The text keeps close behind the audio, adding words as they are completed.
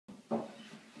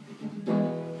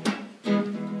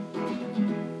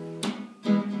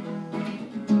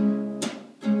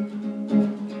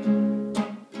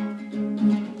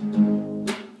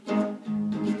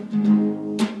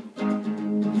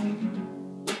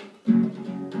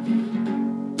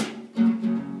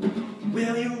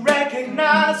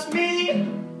recognize me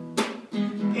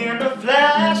in the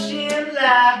flashing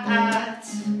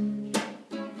lights.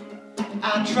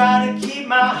 I try to keep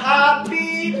my heart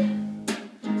beat,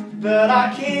 but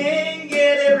I can't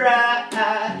get it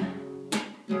right.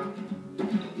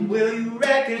 Will you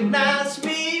recognize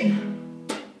me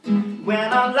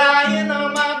when I'm lying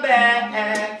on my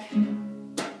back?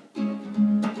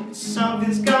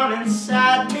 Something's gone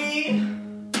inside me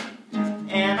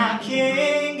and I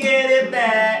can't get it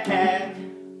back.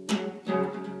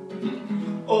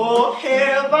 Oh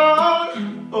heaven,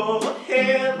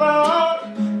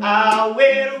 I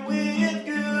wait with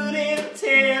good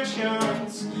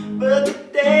intentions, but the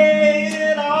day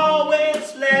it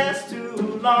always lasts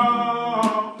too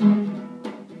long.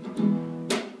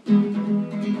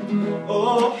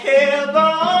 Oh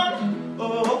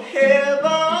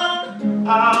heaven,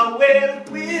 I wait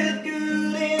with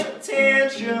good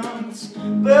intentions,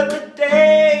 but the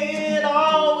day it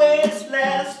always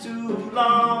lasts too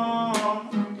long.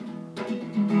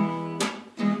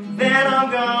 Then I'm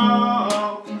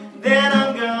gone, then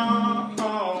I'm gone,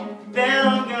 then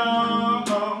I'm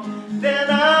gone, then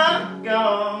I'm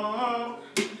gone.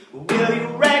 Will you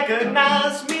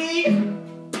recognize me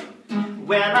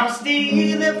when I'm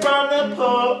stealing from the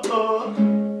poor?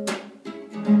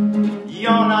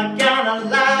 You're not gonna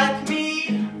like me,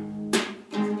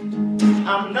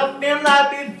 I'm nothing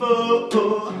like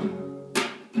before.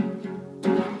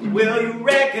 Will you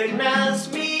recognize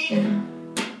me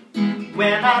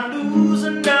when I lose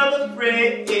another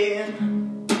friend?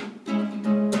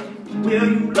 Will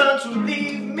you learn to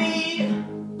leave me,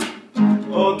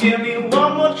 or give me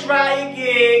one more try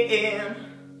again?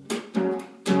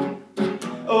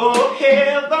 Oh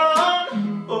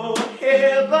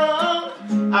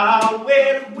heaven, I'll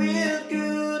wait with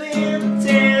good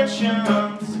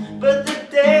intentions, but the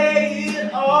day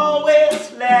it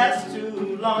always lasts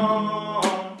too long.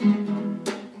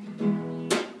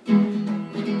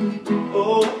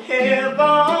 Oh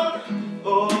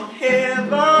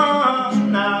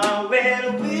heaven, I'll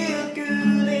wait with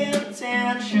good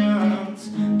intentions,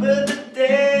 but the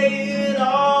day it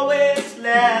always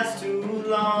lasts too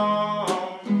long.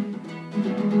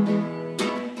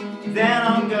 Then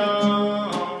I'm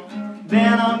gone,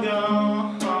 then I'm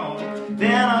gone,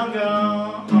 then I'm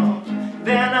gone,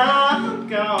 then I'm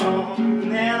gone,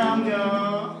 then I'm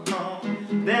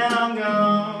gone, then I'm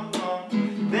gone,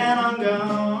 then I'm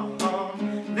gone,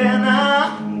 then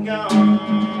I'm gone.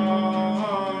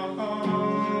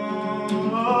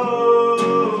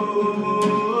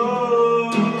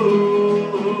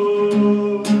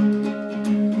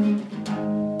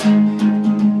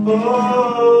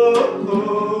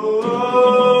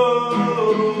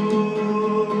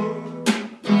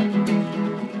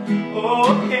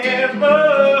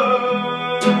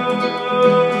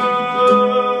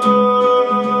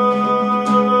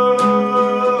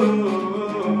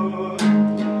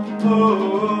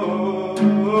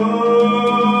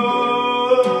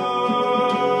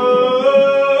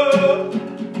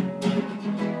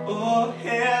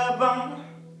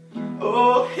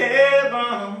 Oh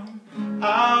heaven,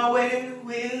 I wait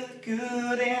with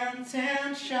good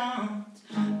intentions,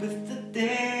 but the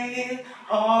day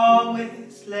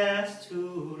always lasts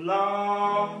too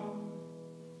long.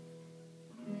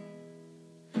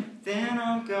 Then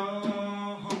I'm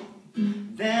gone,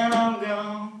 then I'm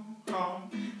gone,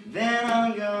 then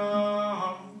I'm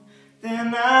gone,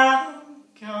 then I'm